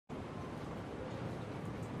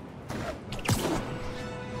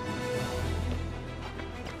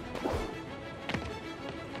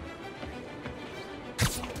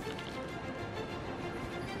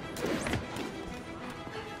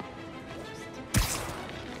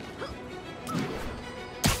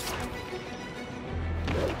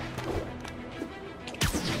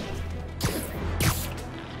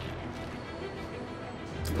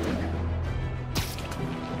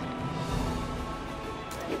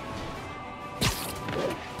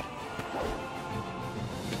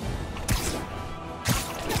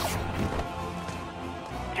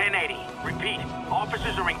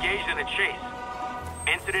a chase.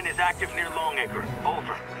 Incident is active near Longacre.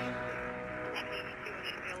 Over.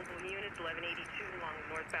 Available units, 1182 along the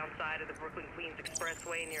northbound side of the Brooklyn-Queens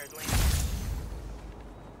Expressway near Atlanta.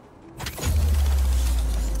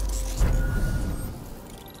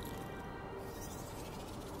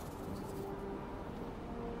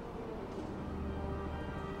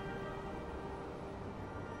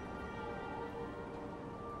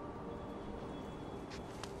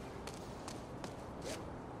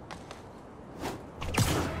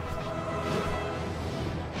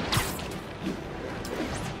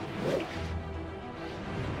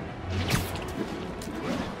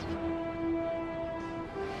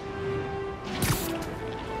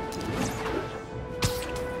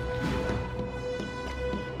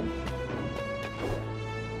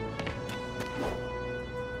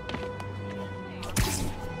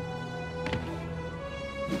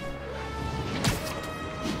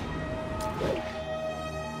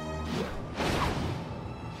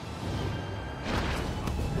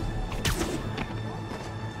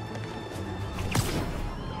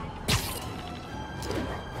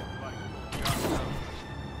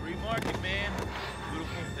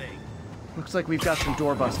 Looks like we've got some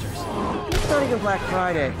doorbusters. It's not even Black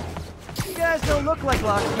Friday. You guys don't look like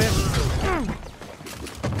locksmiths. I'm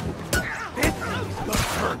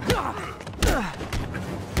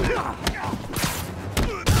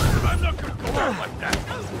not gonna go out like that.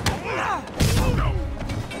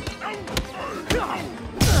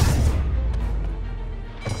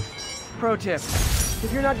 Pro tip.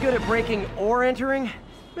 If you're not good at breaking or entering,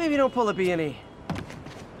 maybe don't pull a B&E.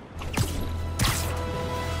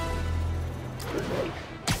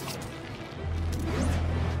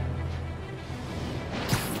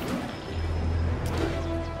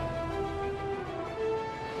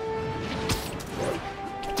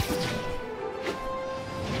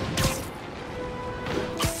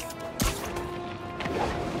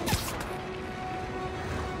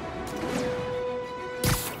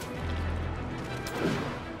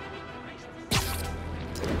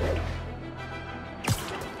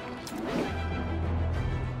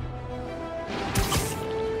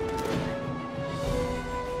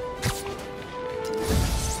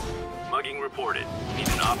 Reported. Need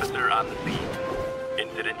an officer on the scene.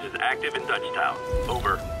 Incident is active in Dutchtown.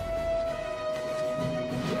 Over.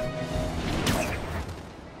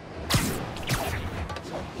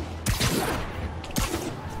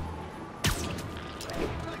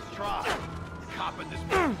 Nice try. Copping this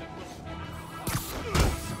person.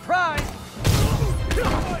 Surprise!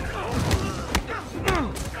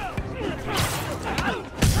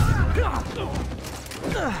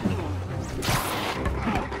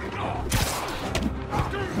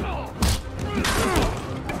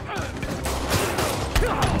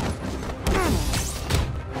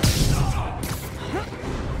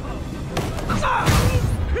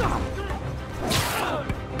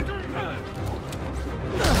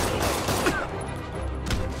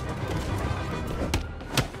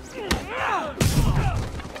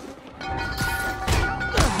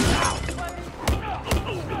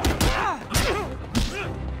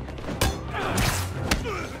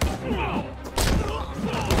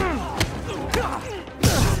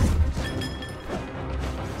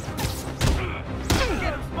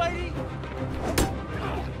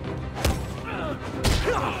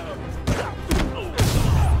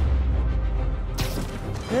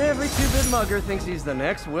 Every two-bit mugger thinks he's the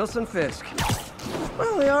next Wilson Fisk.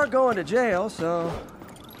 Well, they are going to jail, so...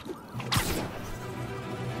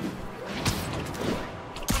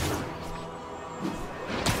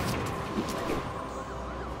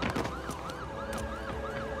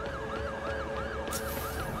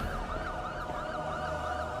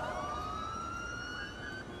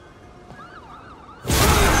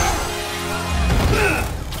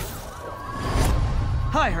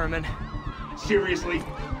 Hi, Herman. Seriously?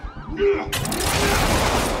 Give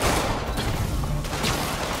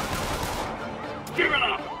it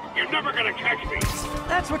up! You're never gonna catch me!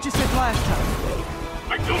 That's what you said last time.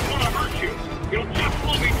 I don't want to hurt you! You'll just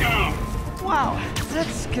slow me down! Wow,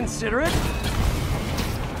 that's considerate.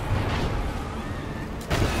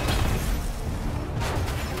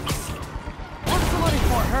 What's the money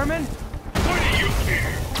for, Herman? Why do you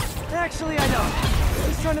care? Actually, I don't.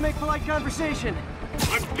 Just trying to make polite conversation.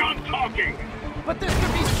 I'm done talking! But this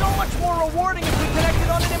could be so much more rewarding if we connected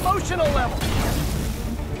on an emotional level.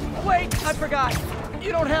 Wait, I forgot.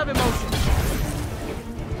 You don't have emotions.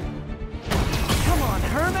 Come on,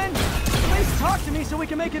 Herman. At least talk to me so we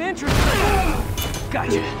can make it interesting.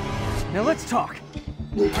 Gotcha. Now let's talk.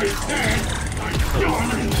 I said I'm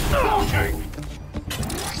done talking!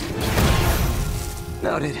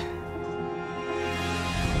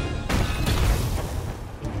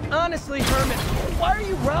 Honestly, Herman, why are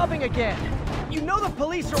you robbing again? You know the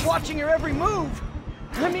police are watching your every move.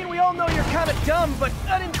 I mean, we all know you're kind of dumb, but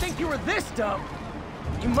I didn't think you were this dumb.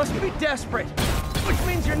 You must be desperate, which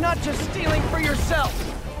means you're not just stealing for yourself.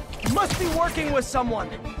 You must be working with someone,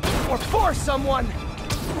 or for someone.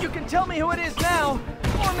 You can tell me who it is now,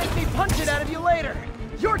 or make me punch it out of you later.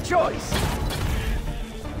 Your choice.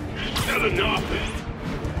 Not enough.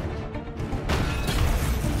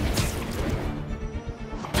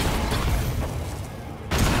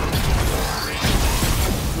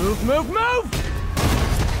 Move, move, move!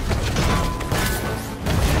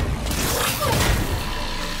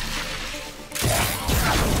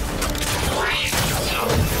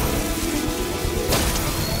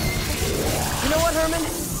 You know what, Herman?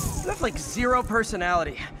 You have like zero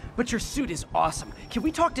personality, but your suit is awesome. Can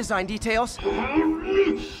we talk design details?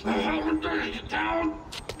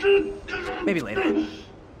 Maybe later.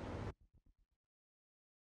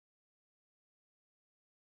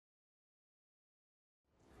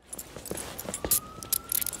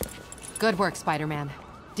 Good work, Spider-Man.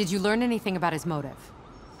 Did you learn anything about his motive?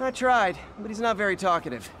 I tried, but he's not very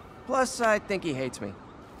talkative. Plus, I think he hates me.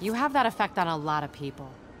 You have that effect on a lot of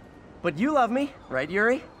people. But you love me, right,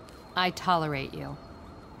 Yuri? I tolerate you.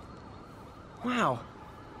 Wow.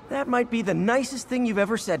 That might be the nicest thing you've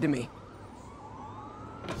ever said to me.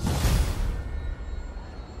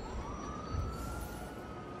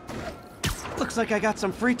 Looks like I got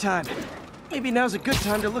some free time. Maybe now's a good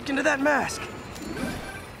time to look into that mask.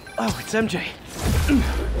 Oh, it's MJ.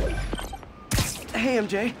 Hey,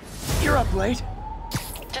 MJ. You're up late.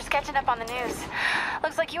 Just catching up on the news.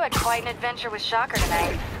 Looks like you had quite an adventure with Shocker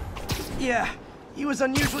tonight. Yeah, he was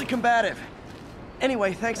unusually combative.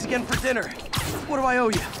 Anyway, thanks again for dinner. What do I owe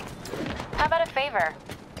you? How about a favor?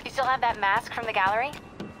 You still have that mask from the gallery?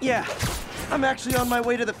 Yeah, I'm actually on my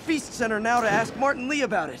way to the Feast Center now to ask Martin Lee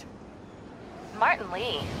about it. Martin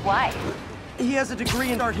Lee? Why? He has a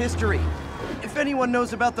degree in art history. If anyone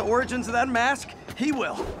knows about the origins of that mask, he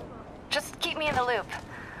will. Just keep me in the loop.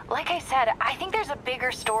 Like I said, I think there's a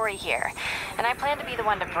bigger story here, and I plan to be the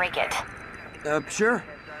one to break it. Sure.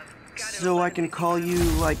 So I can call you,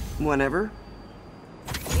 like, whenever?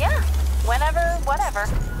 Yeah, whenever, whatever.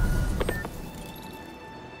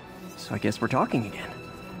 So I guess we're talking again.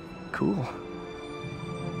 Cool.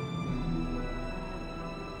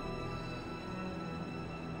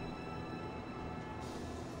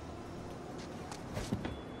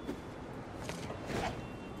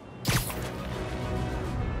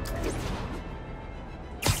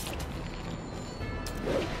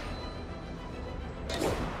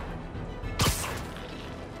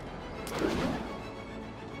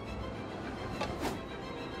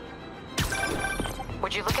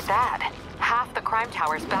 Would you look at that? Half the crime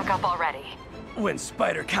tower's back up already. When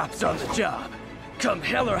Spider Cop's on the job, come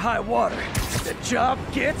hell or high water, the job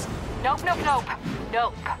gets... Nope, nope, nope.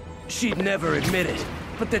 Nope. She'd never admit it,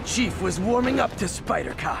 but the chief was warming up to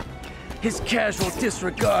Spider Cop. His casual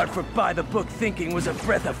disregard for by-the-book thinking was a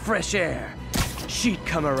breath of fresh air. She'd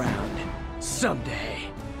come around. Someday.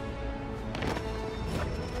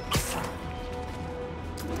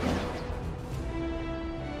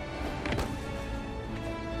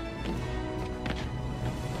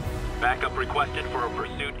 Backup requested for a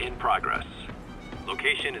pursuit in progress.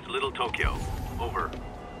 Location is Little Tokyo. Over.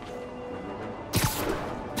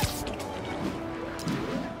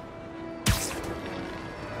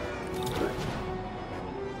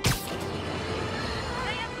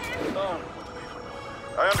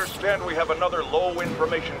 I understand we have another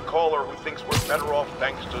low-information caller who thinks we're better off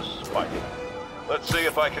thanks to Spike. Let's see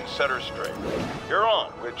if I can set her straight. You're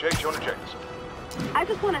on with J. Jonah Jameson. I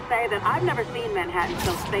just want to say that I've never seen Manhattan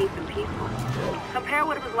so safe and peaceful. Compare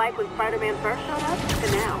what it was like when Spider-Man first showed up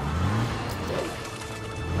to now.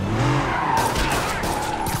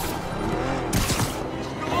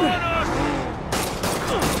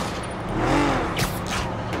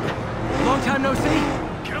 Long time no see?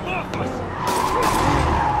 Get him off us!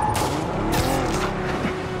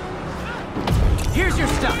 Here's your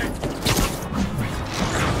stuff.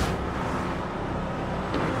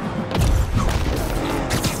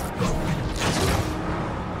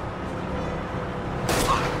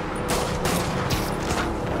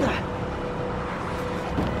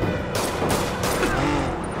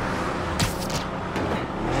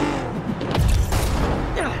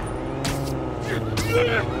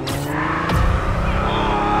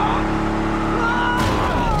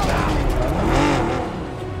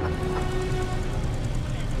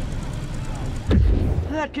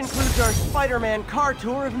 That concludes our Spider-Man car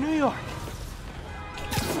tour of New York.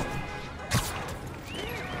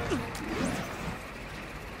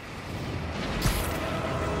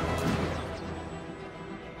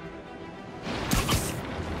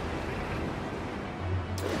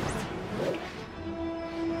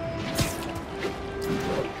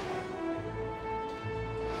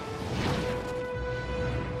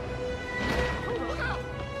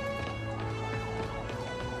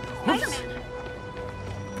 Spider-Man!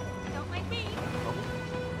 Don't mind me.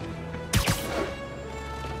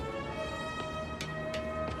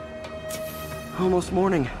 Almost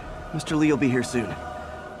morning. Mr. Lee will be here soon.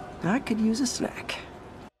 I could use a snack.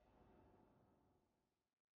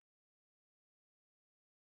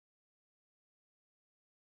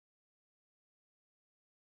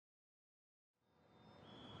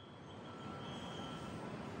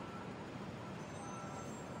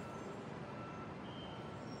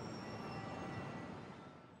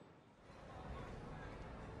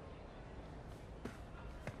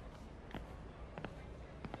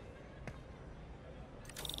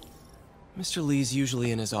 Mr. Lee's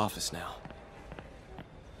usually in his office now.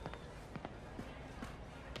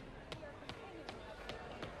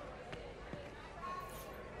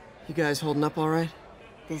 You guys holding up all right?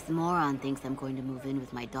 This moron thinks I'm going to move in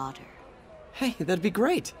with my daughter. Hey, that'd be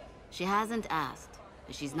great. She hasn't asked,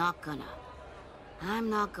 but she's not gonna. I'm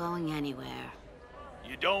not going anywhere.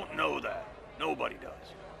 You don't know that. Nobody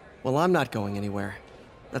does. Well, I'm not going anywhere.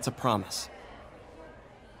 That's a promise.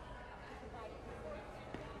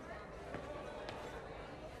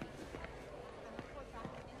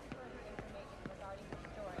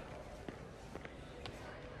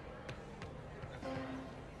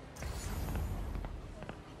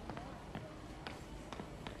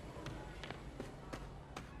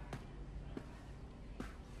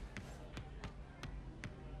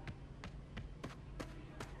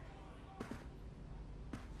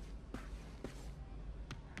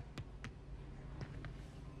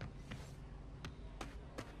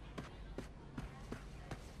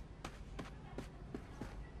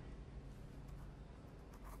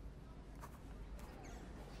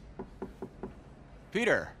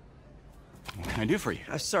 Peter, what can I do for you?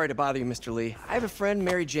 I'm sorry to bother you, Mr. Lee. I have a friend,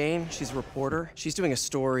 Mary Jane. She's a reporter. She's doing a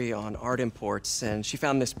story on art imports, and she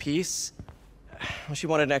found this piece. Well, she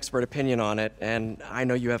wanted an expert opinion on it, and I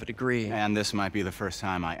know you have a degree. And this might be the first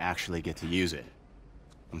time I actually get to use it.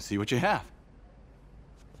 Let's see what you have.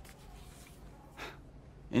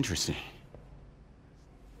 Interesting.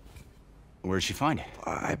 Where did she find it?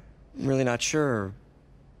 I'm really not sure.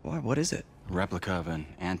 Why, what is it? A replica of an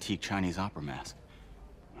antique Chinese opera mask.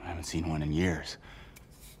 I haven't seen one in years.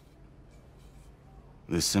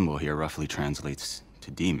 This symbol here roughly translates to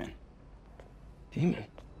demon. Demon?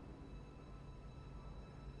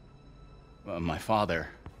 Well, my father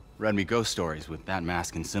read me ghost stories with that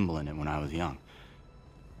mask and symbol in it when I was young.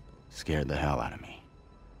 Scared the hell out of me.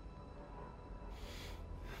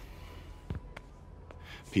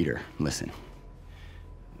 Peter, listen.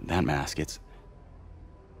 That mask, it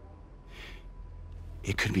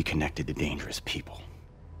could be connected to dangerous people.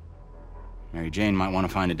 Mary Jane might want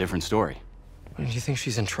to find a different story. Do you think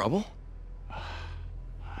she's in trouble?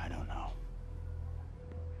 I don't know.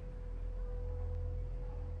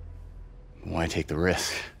 Why take the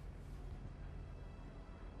risk?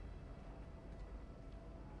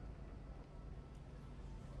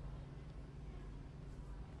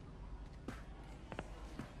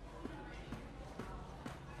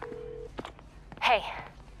 Hey,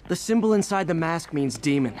 The symbol inside the mask means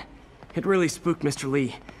demon. It really spooked Mr.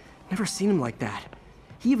 Lee. Never seen him like that.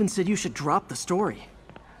 He even said you should drop the story.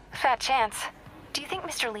 fat chance. Do you think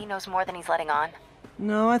Mr. Lee knows more than he's letting on?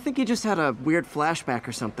 No, I think he just had a weird flashback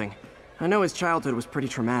or something. I know his childhood was pretty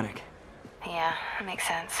traumatic. Yeah, makes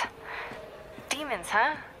sense. Demons,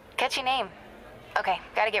 huh? Catchy name. Okay,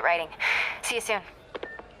 gotta get writing. See you soon.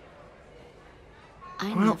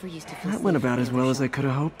 I Well, never used to feel that went safe about in as well as I Riverside. could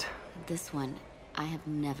have hoped. This one, I have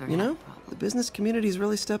never You had know, a problem. the business community's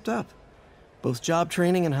really stepped up. Both job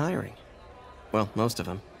training and hiring. Well, most of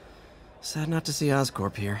them. Sad not to see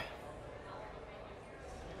Oscorp here.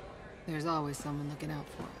 There's always someone looking out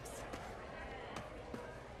for us.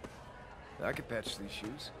 I could patch these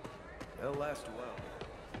shoes. They'll last a while.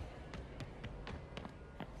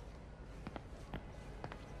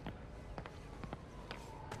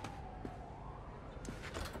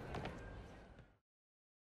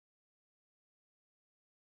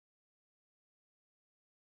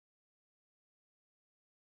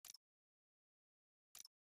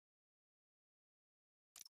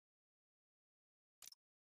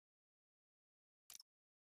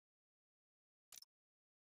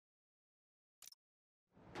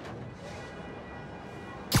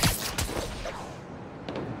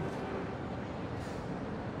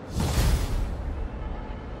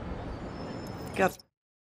 Got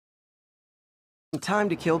some time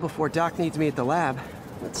to kill before Doc needs me at the lab.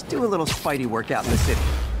 Let's do a little Spidey workout in the city.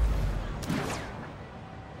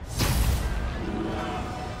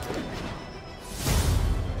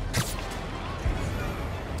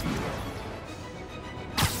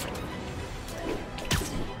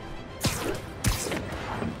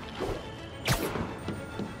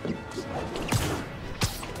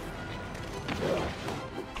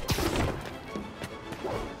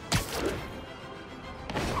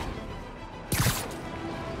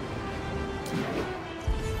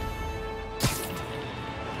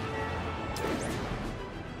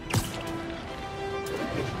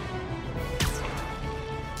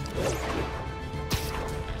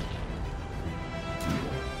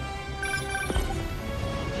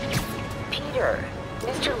 Peter,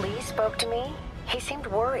 Mr. Lee spoke to me. He seemed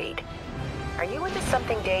worried. Are you into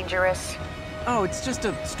something dangerous? Oh, it's just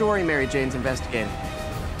a story Mary Jane's investigating.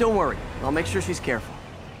 Don't worry, I'll make sure she's careful.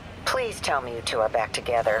 Please tell me you two are back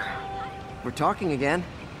together. We're talking again.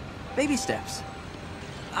 Baby steps.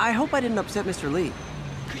 I hope I didn't upset Mr. Lee.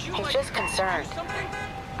 He's just concerned.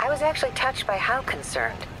 I was actually touched by how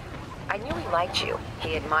concerned. I knew he liked you.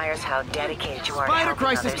 He admires how dedicated you are to Spider helping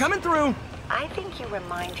crisis others. coming through! I think you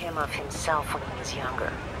remind him of himself when he was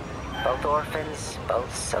younger. Both orphans,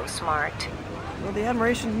 both so smart. Well, the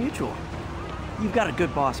admiration's mutual. You've got a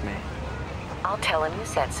good boss, man. I'll tell him you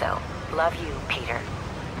said so. Love you, Peter.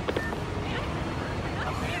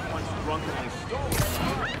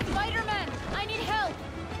 Spider-Man! I need help!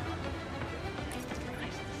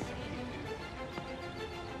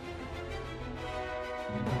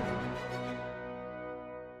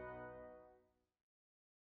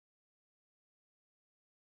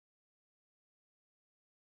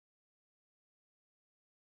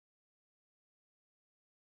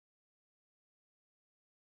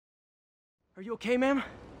 Are you okay, ma'am?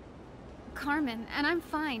 Carmen, and I'm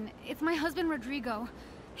fine. It's my husband, Rodrigo.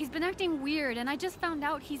 He's been acting weird, and I just found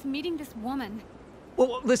out he's meeting this woman.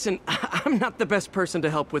 Well, listen, I'm not the best person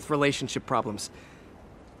to help with relationship problems.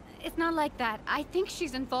 It's not like that. I think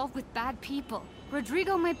she's involved with bad people.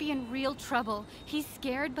 Rodrigo might be in real trouble. He's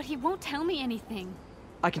scared, but he won't tell me anything.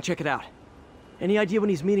 I can check it out. Any idea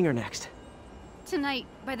when he's meeting her next? Tonight,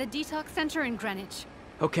 by the detox center in Greenwich.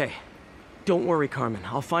 Okay. Don't worry, Carmen.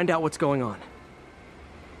 I'll find out what's going on.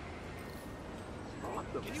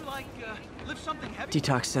 Can you, lift something heavy?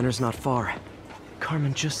 Detox center's not far.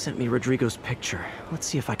 Carmen just sent me Rodrigo's picture. Let's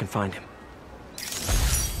see if I can find him.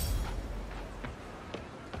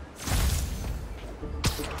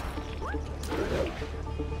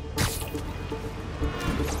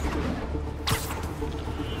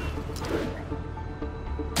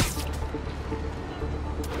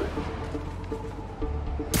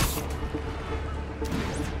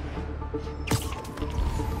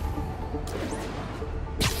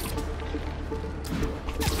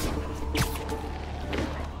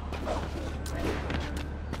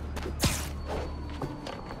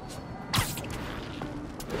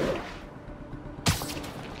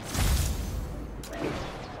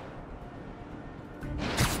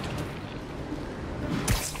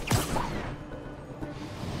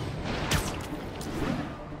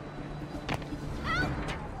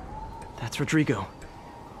 That's Rodrigo.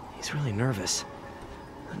 He's really nervous.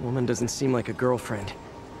 That woman doesn't seem like a girlfriend.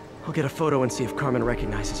 I'll get a photo and see if Carmen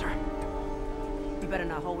recognizes her. You better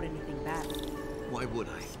not hold anything back. Why would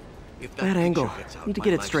I? If Bad angle. gets out, Need to my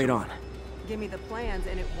get it life's straight over. on. Give me the plans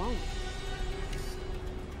and it won't.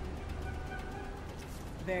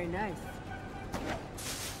 Very nice.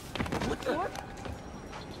 What the?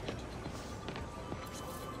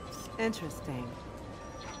 Interesting.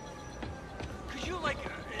 Could you,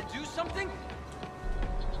 do something?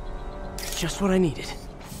 Just what I needed.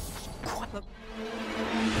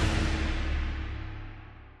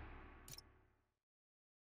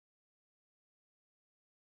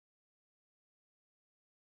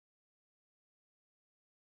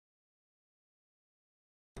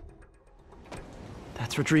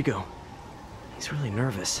 That's Rodrigo. He's really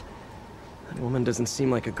nervous. That woman doesn't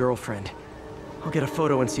seem like a girlfriend. I'll get a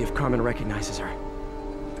photo and see if Carmen recognizes her.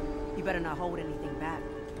 You better not hold anything back.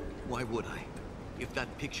 Why would I? If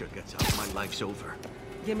that picture gets out, my life's over.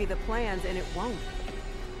 Give me the plans and it won't.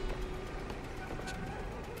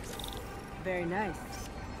 Very nice.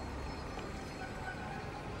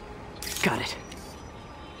 Got it.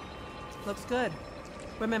 Looks good.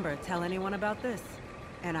 Remember, tell anyone about this,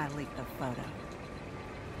 and I leak the photo.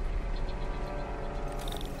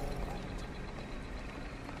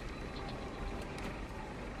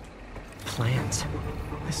 Plans?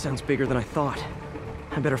 This sounds bigger than I thought.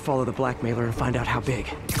 I better follow the blackmailer and find out how big.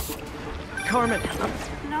 Carmen!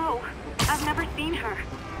 No, I've never seen her.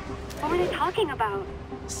 What were they talking about?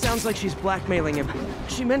 Sounds like she's blackmailing him.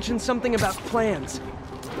 She mentioned something about plans.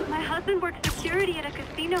 My husband works security at a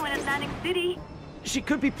casino in Atlantic City. She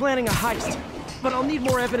could be planning a heist, but I'll need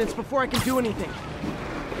more evidence before I can do anything.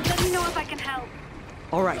 Let me know if I can help.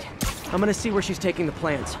 All right. I'm gonna see where she's taking the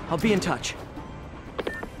plans. I'll be in touch.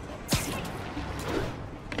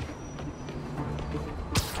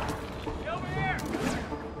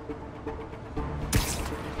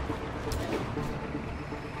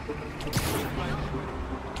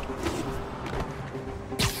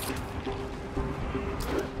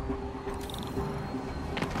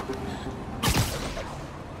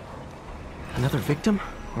 Another victim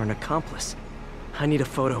or an accomplice? I need a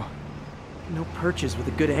photo. No perches with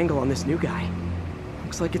a good angle on this new guy.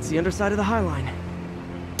 Looks like it's the underside of the High Line.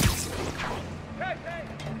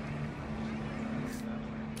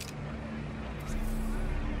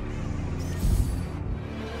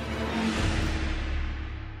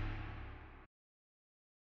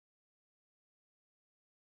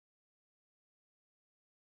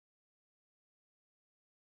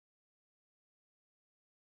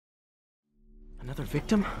 Another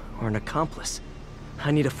victim or an accomplice?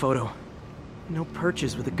 I need a photo. No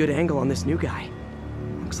perches with a good angle on this new guy.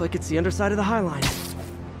 Looks like it's the underside of the High Line.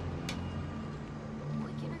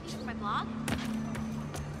 My blog?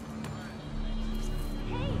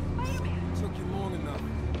 Took you long enough.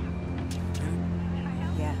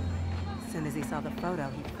 Yeah. As soon as he saw the photo,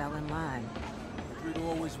 he fell in line. Rodrigo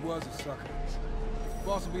always was a sucker.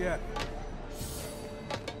 Boss will be happy.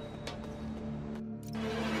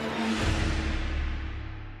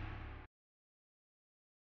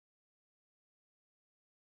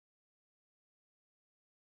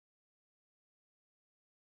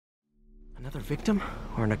 Another victim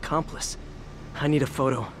or an accomplice? I need a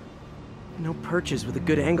photo. No perches with a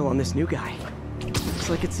good angle on this new guy. Looks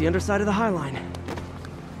like it's the underside of the High Line.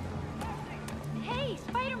 Hey,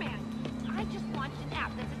 Spider-Man! I just launched an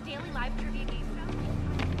app that's a daily live trivia game show.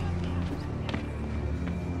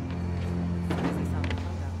 As soon as he saw the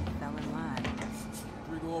photo, he fell in line.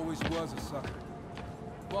 Rodrigo always was a sucker.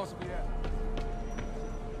 Boss will be happy.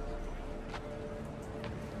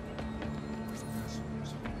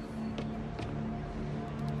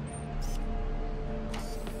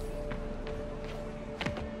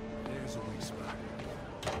 There's a weak spot.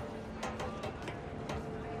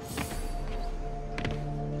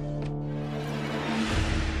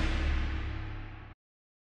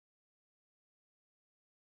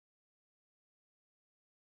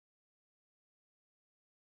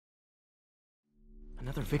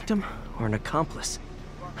 Another victim or an accomplice?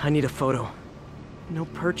 I need a photo. No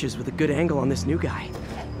perches with a good angle on this new guy.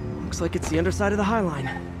 Looks like it's the underside of the High Line.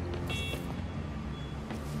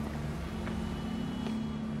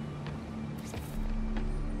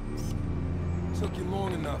 Took you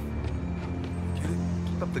long enough. Get it?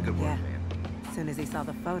 Keep up the good work, Yeah. man. As soon as he saw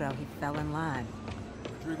the photo, he fell in line.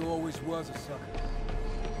 Rodrigo always was a sucker.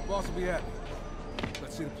 Boss will be happy.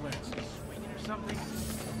 Let's see the plans. Swinging or something?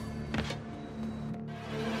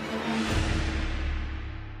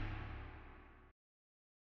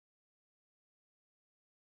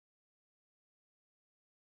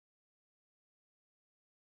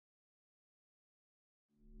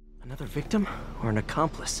 Another victim or an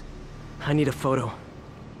accomplice? I need a photo.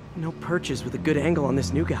 No perches with a good angle on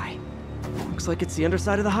this new guy. Looks like it's the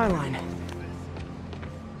underside of the High Line.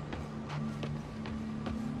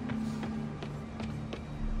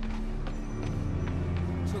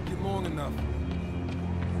 Took you long enough.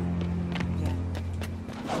 Yeah.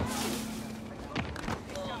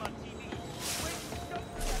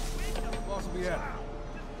 Boss will be happy.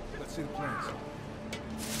 Let's see the plans.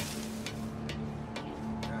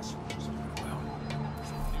 That's what it's about.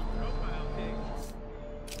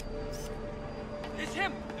 It's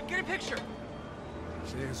him! Get a picture!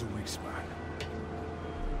 There's a weak spot.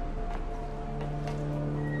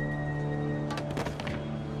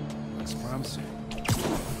 Looks promising.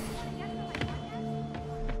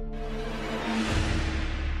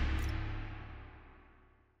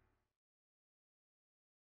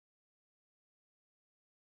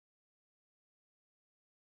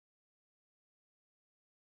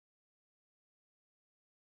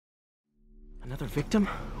 Another victim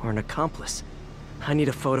or an accomplice? I need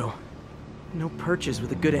a photo. No perches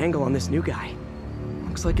with a good angle on this new guy.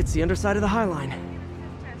 Looks like it's the underside of the High Line.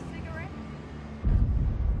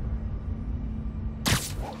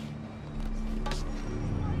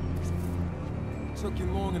 Took you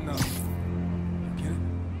long enough. You get it?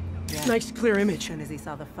 Yeah. Nice clear As image. soon as he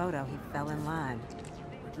saw the photo, he fell in line.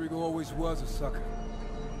 Rodrigo always was a sucker.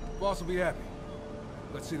 Boss will be happy.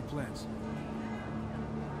 Let's see the plans.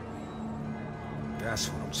 That's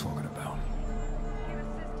what I'm talking about.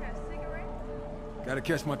 Gotta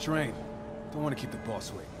catch my train. Don't want to keep the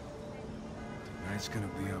boss waiting. Tonight's gonna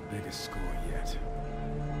be our biggest score yet.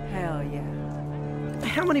 Hell yeah.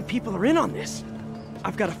 How many people are in on this?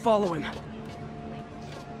 I've got to follow him.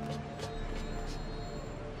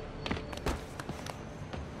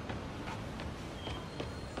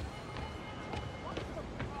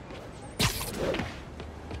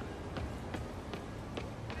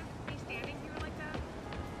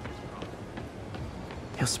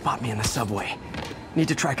 He'll spot me in the subway. Need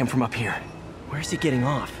to track him from up here. Where's he getting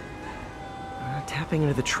off? Tapping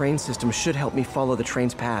into the train system should help me follow the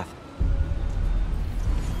train's path.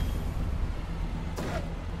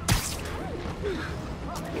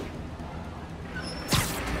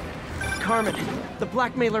 Carmen. The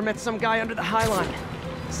blackmailer met some guy under the High Line.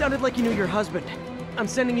 Sounded like he knew your husband. I'm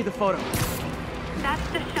sending you the photo. That's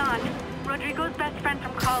Deshaun, Rodrigo's best friend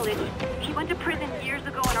from college. He went to prison years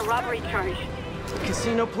ago on a robbery charge.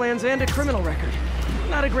 Casino plans and a criminal record.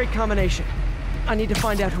 Not a great combination. I need to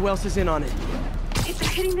find out who else is in on it. If they're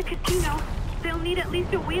hitting the casino, they'll need at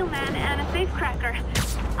least a wheelman and a safecracker.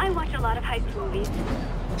 I watch a lot of heist movies.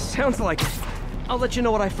 Sounds like it. I'll let you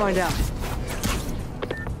know what I find out.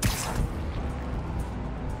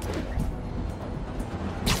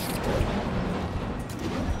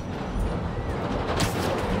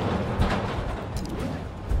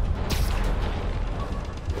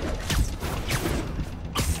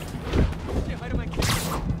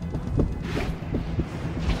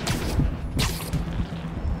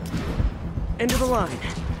 End of the line.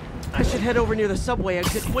 I should head over near the subway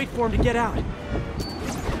exit and wait for him to get out.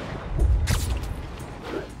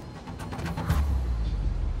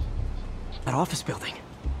 That office building.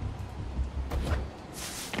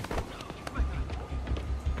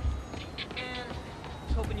 Man, I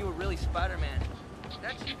was hoping you were really Spider-Man.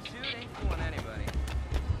 That cheap suit ain't fooling anybody.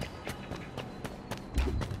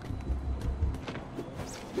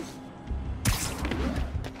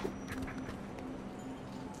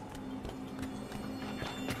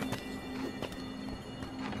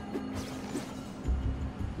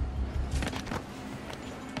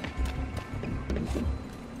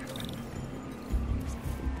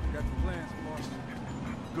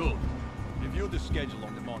 Good. Review the schedule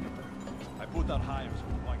on the monitor. I put our hires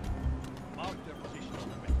with white. Mark their position on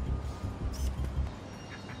the map.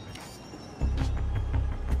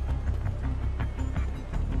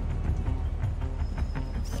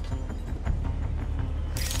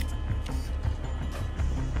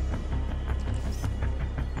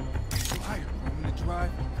 Fire, I'm gonna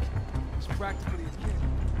drive. It's practically a kid.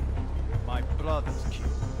 My brother's kid.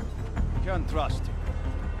 Can't trust him.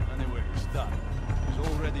 Anyway, it's done. He's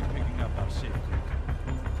already picking up our secret.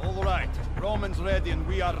 All right, Roman's ready and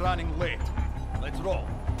we are running late. Let's roll.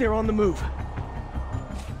 They're on the move.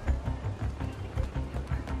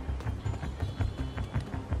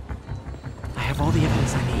 I have all the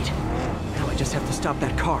evidence I need. Now I just have to stop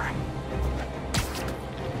that car.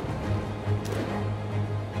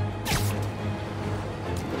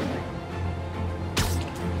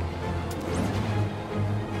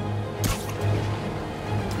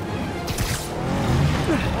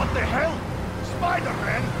 What the hell?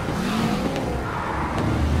 Spider-Man?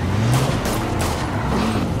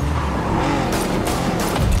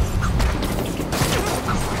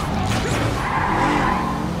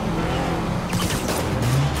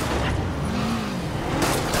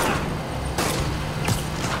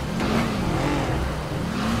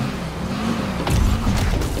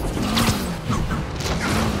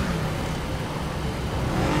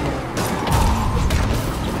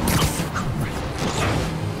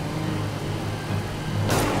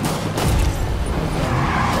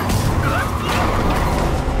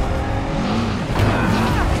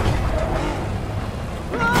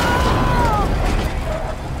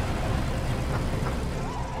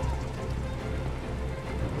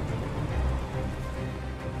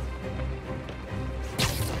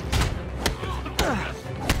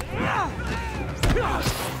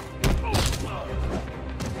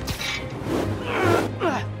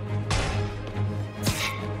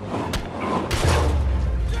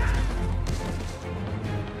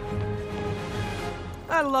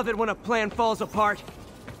 I love it when a plan falls apart.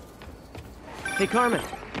 Hey, Carmen.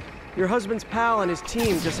 Your husband's pal and his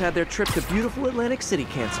team just had their trip to beautiful Atlantic City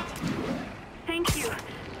canceled. Thank you.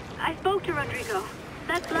 I spoke to Rodrigo.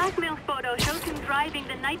 That blackmail photo shows him driving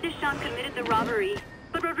the night Deshaun committed the robbery.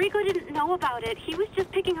 But Rodrigo didn't know about it. He was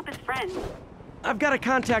just picking up his friend. I've got a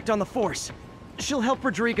contact on the force. She'll help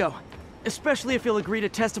Rodrigo, especially if he'll agree to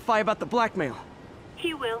testify about the blackmail.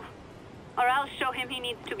 He will. Or I'll show him he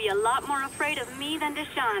needs to be a lot more afraid of me than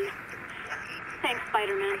Deshaun. Thanks,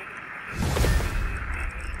 Spider-Man.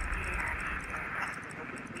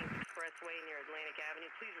 Expressway near Atlantic Avenue.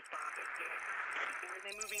 Please respond. There is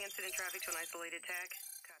a moving incident traffic to an isolated tag.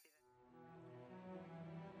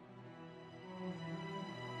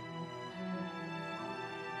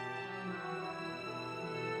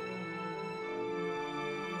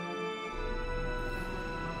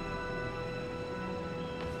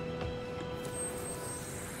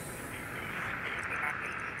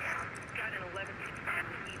 Copy that. Got an 11.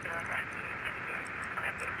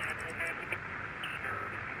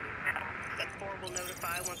 4 will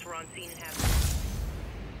notify once we're on scene and have.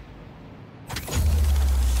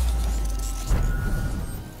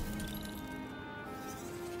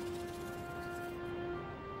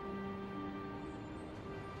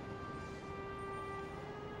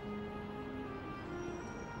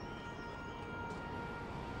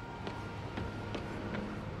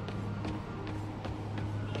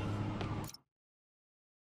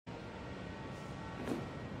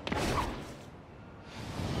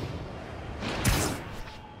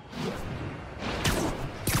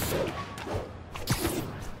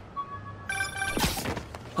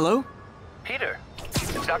 Hello? Peter,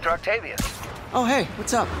 it's Dr. Octavius. Oh, hey,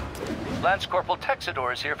 what's up? Lance Corporal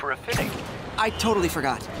Texador is here for a fitting. I totally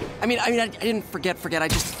forgot. I didn't forget.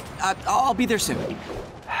 I'll be there soon.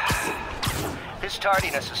 His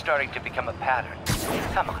tardiness is starting to become a pattern.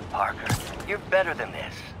 Come on, Parker. You're better than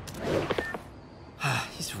this.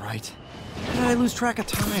 He's right. How did I lose track of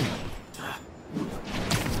time?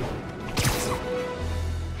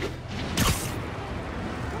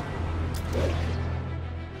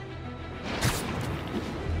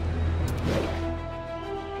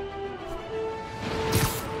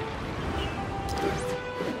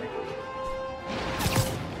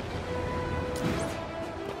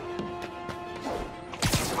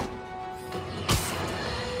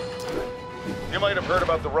 You might have heard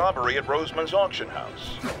about the robbery at Roseman's auction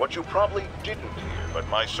house. What you probably didn't hear, but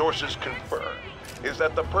my sources confirm, is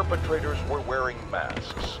that the perpetrators were wearing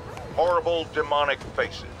masks. Horrible, demonic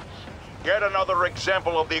faces. Yet another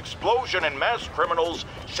example of the explosion in mass criminals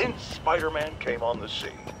since Spider-Man came on the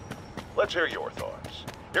scene. Let's hear your thoughts.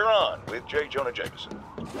 You're on with J. Jonah Jameson.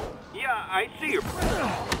 Yeah, I see your...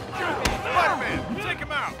 Spider-Man, take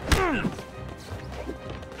him out!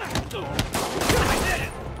 I did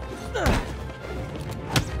it!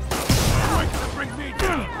 You're gonna bring me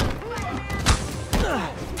down!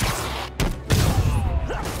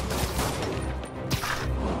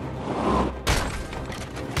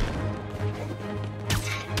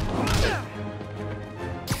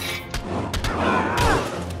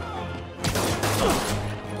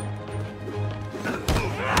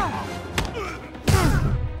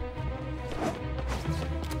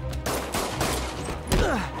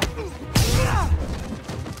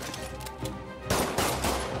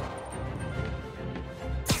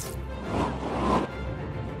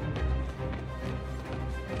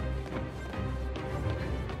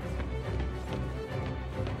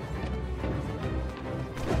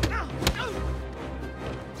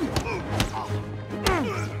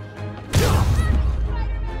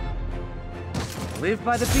 Live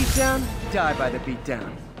by the beatdown, die by the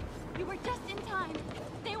beatdown. You were just in time.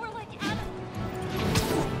 They were like Hey,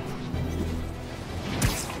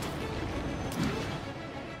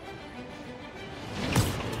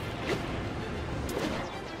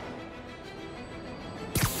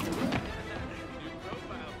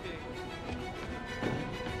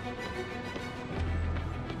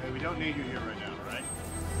 we don't need you here right now, all right?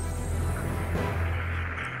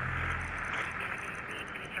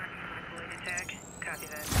 Attack. Copy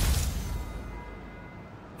that.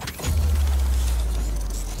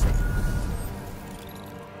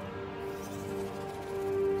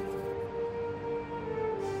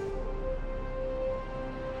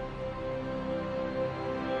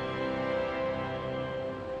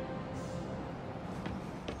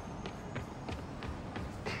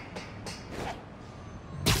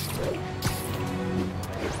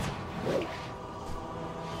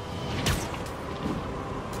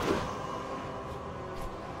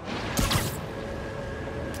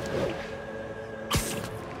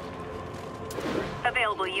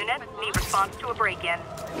 Available units need response to a break-in.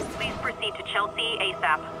 Please proceed to Chelsea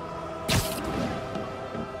ASAP.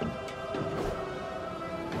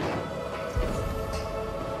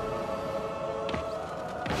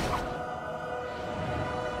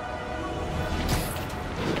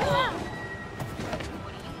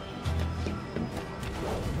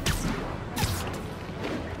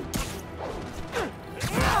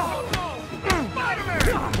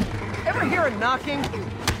 Ever hear a knocking?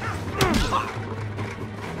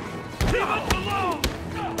 Leave us alone!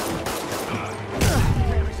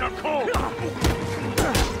 These are cold!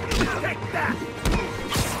 Take that!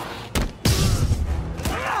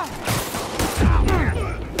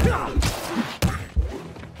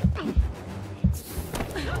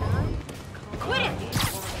 Quit it!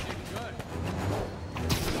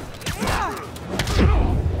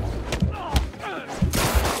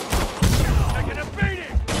 Taking a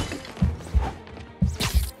beating!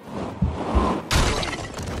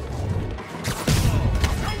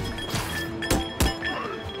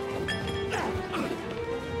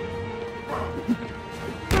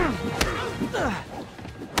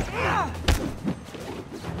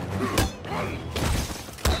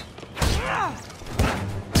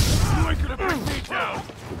 You ain't gonna bring me down!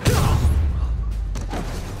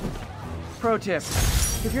 Pro tip,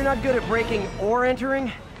 if you're not good at breaking or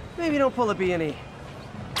entering, maybe don't pull a B&E.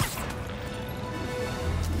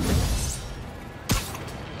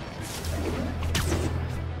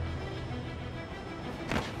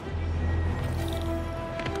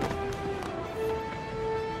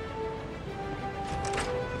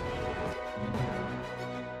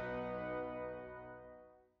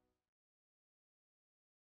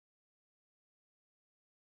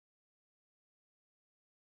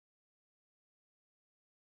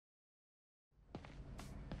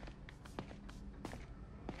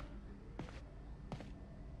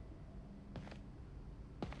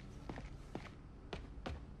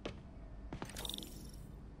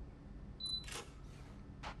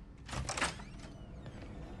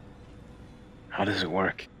 How does it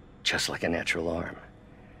work? Just like a natural arm.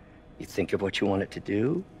 You think of what you want it to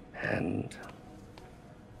do, and...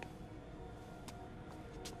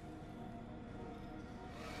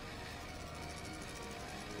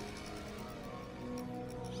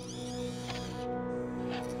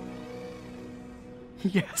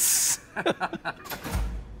 Yes.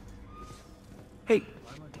 Hey,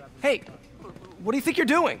 what do you think you're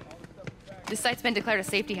doing? This site's been declared a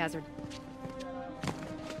safety hazard.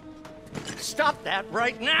 Stop that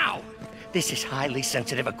right now! This is highly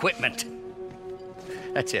sensitive equipment.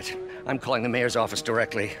 That's it. I'm calling the mayor's office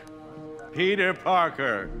directly. Peter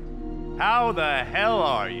Parker, how the hell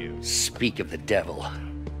are you? Speak of the devil.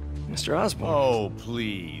 Mr. Osborn. Oh,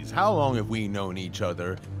 please. How long have we known each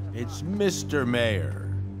other? It's Mr.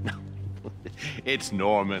 Mayor. It's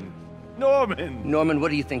Norman. Norman! Norman,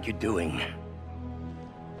 what do you think you're doing?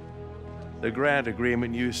 The grant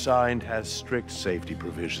agreement you signed has strict safety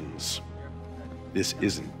provisions. This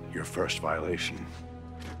isn't your first violation.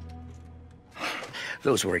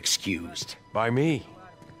 Those were excused. By me.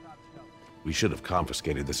 We should have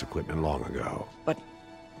confiscated this equipment long ago.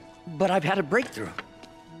 But I've had a breakthrough.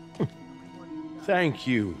 Thank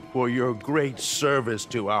you for your great service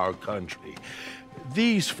to our country.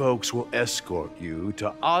 These folks will escort you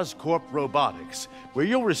to Oscorp Robotics, where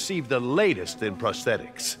you'll receive the latest in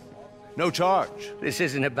prosthetics. No charge. This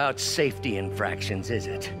isn't about safety infractions, is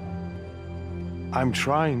it? I'm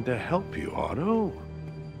trying to help you, Otto.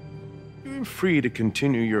 You're free to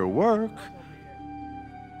continue your work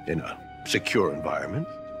in a secure environment.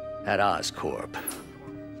 At Oscorp.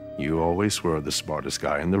 You always were the smartest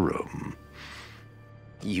guy in the room.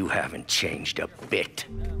 You haven't changed a bit.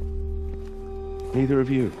 Neither of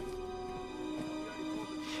you.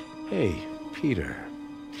 Hey, Peter.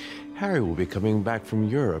 Harry will be coming back from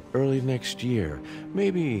Europe early next year.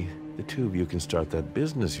 Maybe the two of you can start that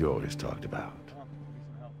business you always talked about.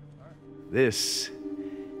 This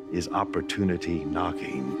is opportunity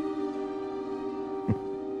knocking.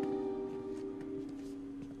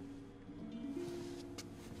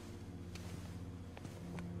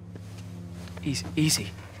 Easy.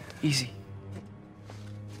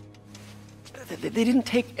 They didn't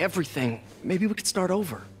take everything. Maybe we could start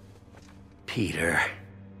over. Peter,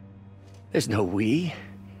 there's no we.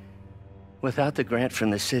 Without the grant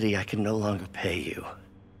from the city, I can no longer pay you.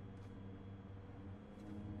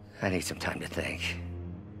 I need some time to think.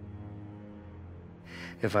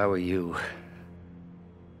 If I were you,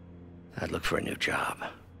 I'd look for a new job.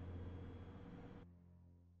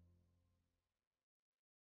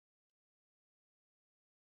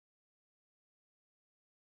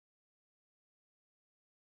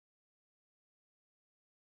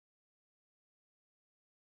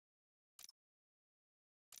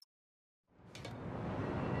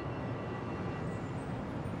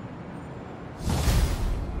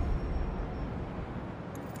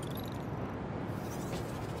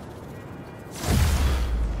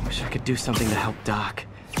 Wish I could do something to help Doc.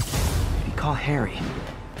 Maybe call Harry.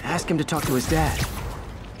 Ask him to talk to his dad.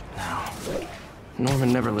 No.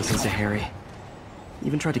 Norman never listens to Harry.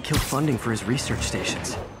 Even tried to kill funding for his research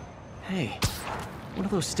stations. Hey, one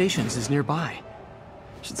of those stations is nearby.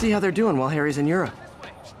 Should see how they're doing while Harry's in Europe.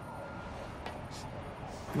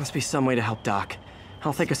 Must be some way to help Doc.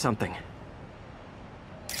 I'll think of something.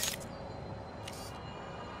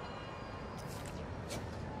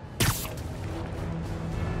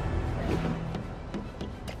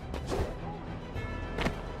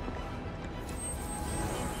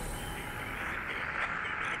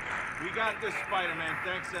 We got this, Spider-Man.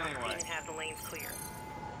 Thanks anyway. You have the lanes clear.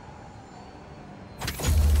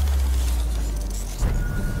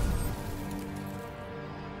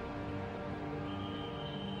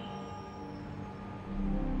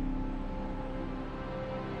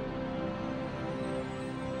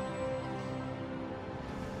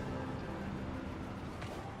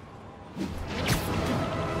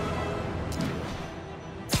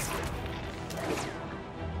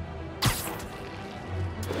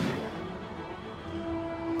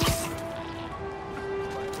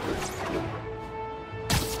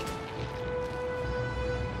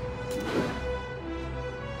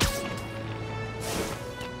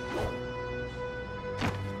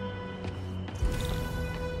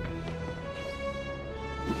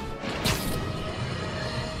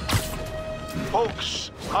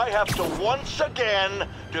 Folks, I have to once again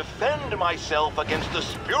defend myself against the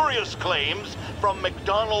spurious claims from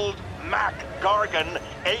McDonald Mac Gargan,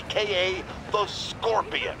 aka the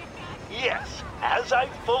Scorpion. Yes, as I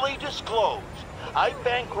fully disclosed, I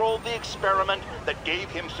bankrolled the experiment that gave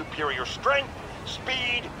him superior strength,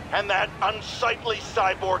 speed, and that unsightly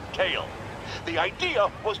cyborg tail. The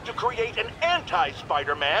idea was to create an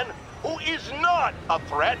anti-Spider-Man who is not a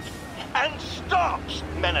threat and stops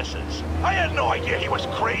menaces. I had no idea he was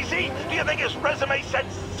crazy. Do you think his resume said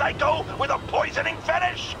psycho with a poisoning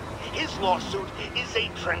fetish? His lawsuit is a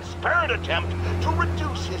transparent attempt to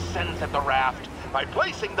reduce his sentence at the raft by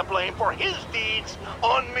placing the blame for his deeds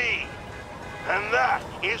on me. And that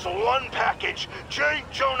is one package J.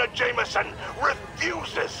 Jonah Jameson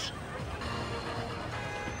refuses.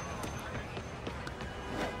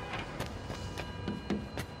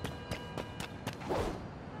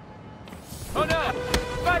 Oh no!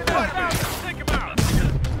 Spider-Man! Think about it!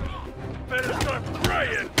 Better start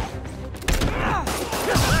praying!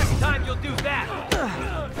 Last time you'll do that!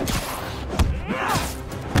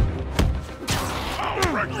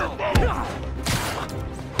 I'll wreck your boat!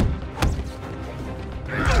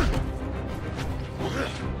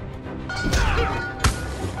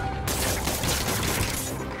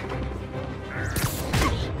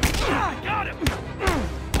 Got him!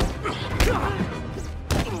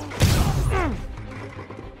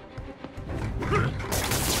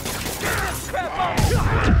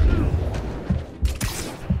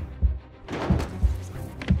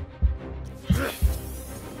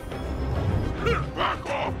 Back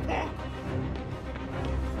off, punk!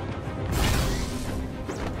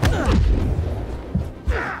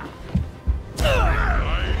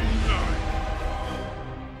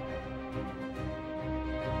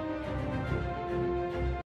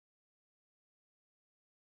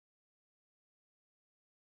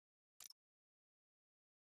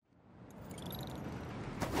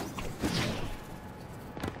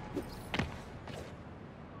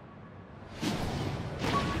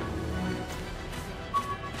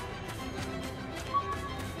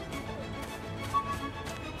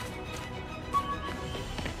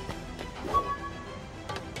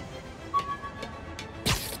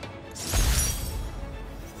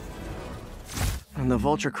 When the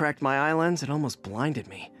vulture cracked my eye lens, it almost blinded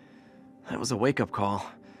me. That was a wake-up call.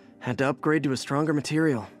 Had to upgrade to a stronger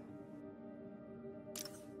material.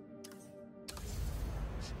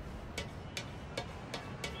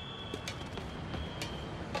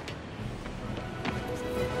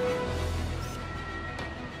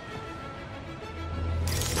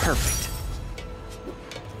 Perfect.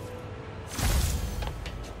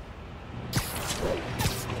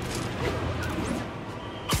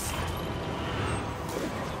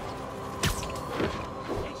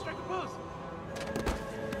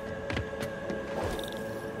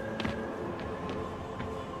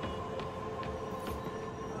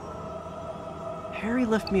 Harry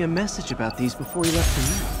left me a message about these before he left for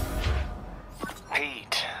me.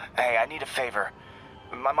 Pete, hey, I need a favor.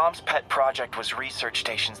 My mom's pet project was research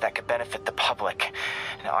stations that could benefit the public.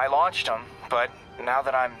 Now, I launched them, but now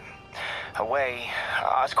that I'm away,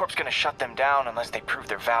 Oscorp's gonna shut them down unless they prove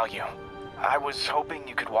their value. I was hoping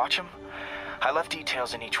you could watch them. I left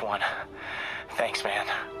details in each one. Thanks, man.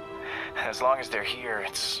 As long as they're here,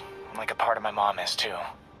 it's like a part of my mom is, too.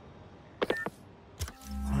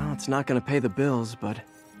 Well, it's not gonna pay the bills, but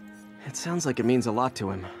it sounds like it means a lot to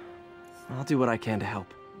him. I'll do what I can to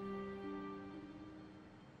help.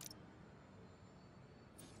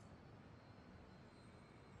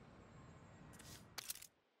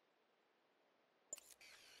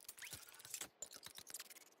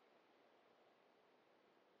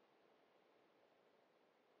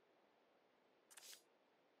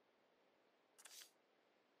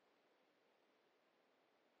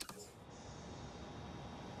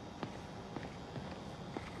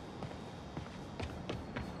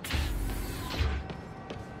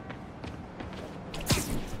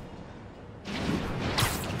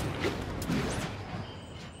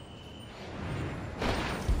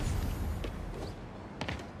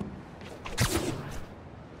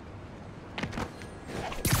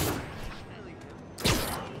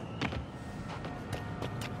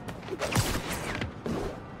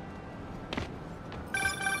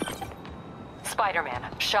 Spider-Man,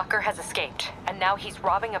 Shocker has escaped, and now he's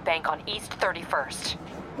robbing a bank on East 31st.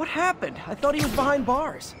 What happened? I thought he was behind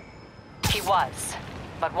bars. He was,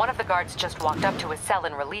 but one of the guards just walked up to his cell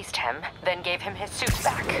and released him, then gave him his suit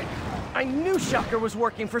back. I knew Shocker was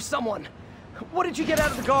working for someone. What did you get out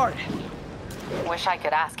of the guard? Wish I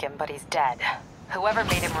could ask him, but he's dead. Whoever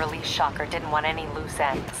made him release Shocker didn't want any loose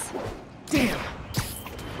ends. Damn!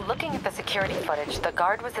 Looking at the security footage, the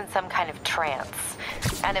guard was in some kind of trance.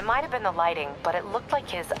 And it might have been the lighting, but it looked like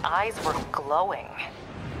his eyes were glowing.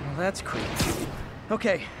 Well, that's creepy.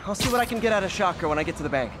 Okay, I'll see what I can get out of Shocker when I get to the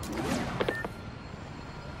bank.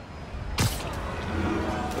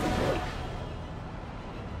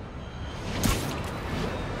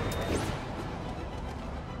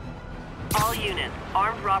 All units,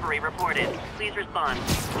 armed robbery reported. Please respond.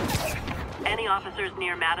 Any officers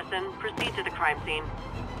near Madison, proceed to the crime scene.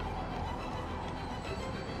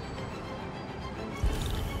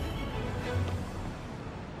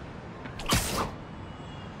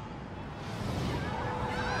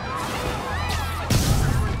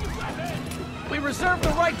 We reserve the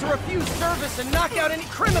right to refuse service and knock out any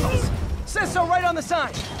criminals. Says so right on the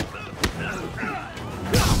sign.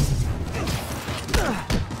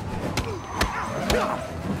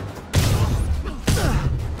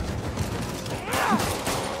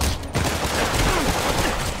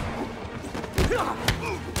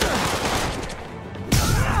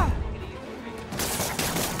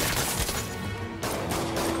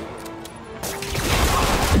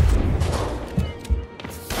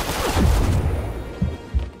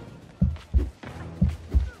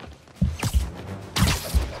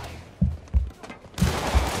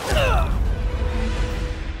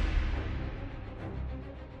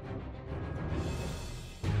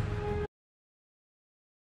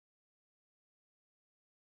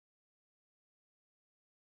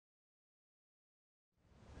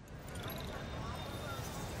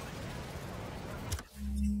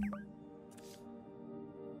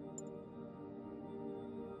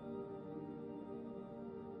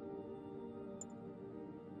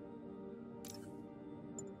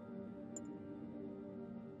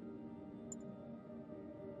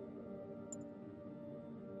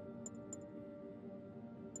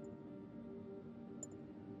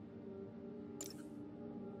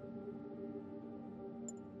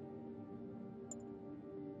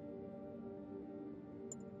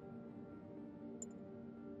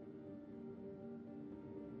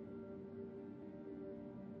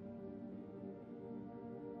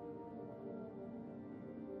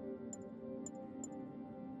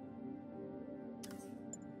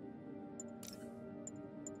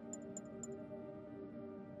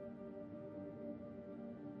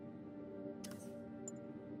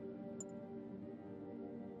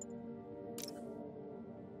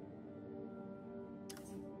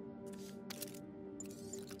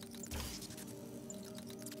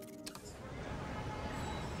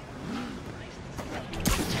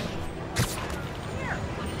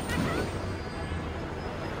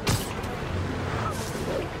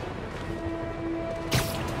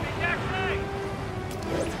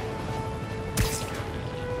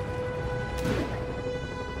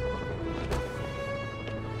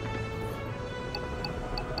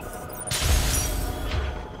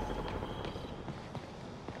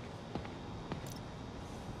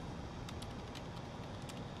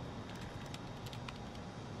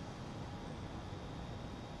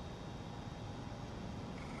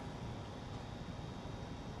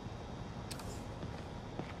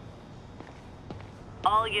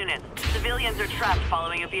 All units, civilians are trapped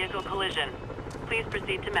following a vehicle collision. Please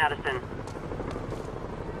proceed to Madison.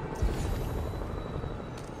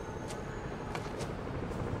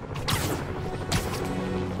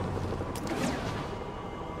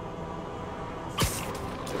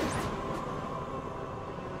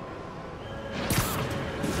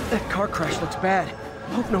 That car crash looks bad.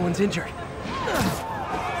 Hope no one's injured.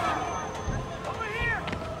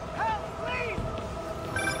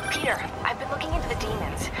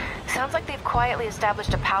 Sounds like they've quietly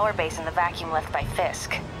established a power base in the vacuum left by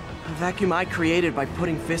Fisk. A vacuum I created by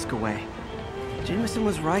putting Fisk away. Jameson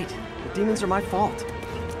was right. The demons are my fault.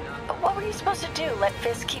 But what were you supposed to do? Let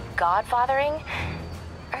Fisk keep godfathering?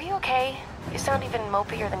 Are you okay? You sound even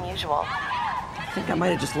mopier than usual. I think I might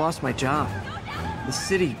have just lost my job. The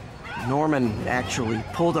city, Norman, actually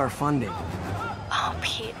pulled our funding. Oh,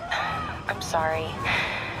 Pete. I'm sorry.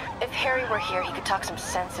 If Harry were here, he could talk some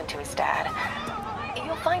sense into his dad.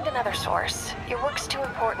 You'll find another source. Your work's too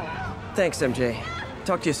important. Thanks, MJ.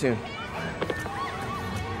 Talk to you soon.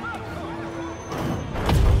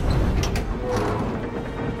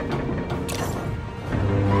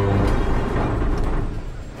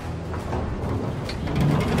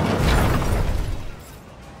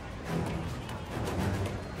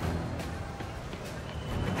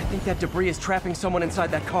 I think that debris is trapping someone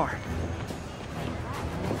inside that car.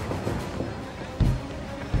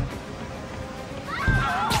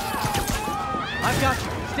 I've got you.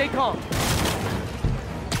 Stay calm.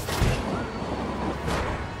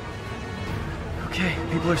 Okay,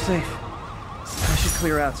 people are safe. I should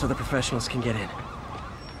clear out so the professionals can get in.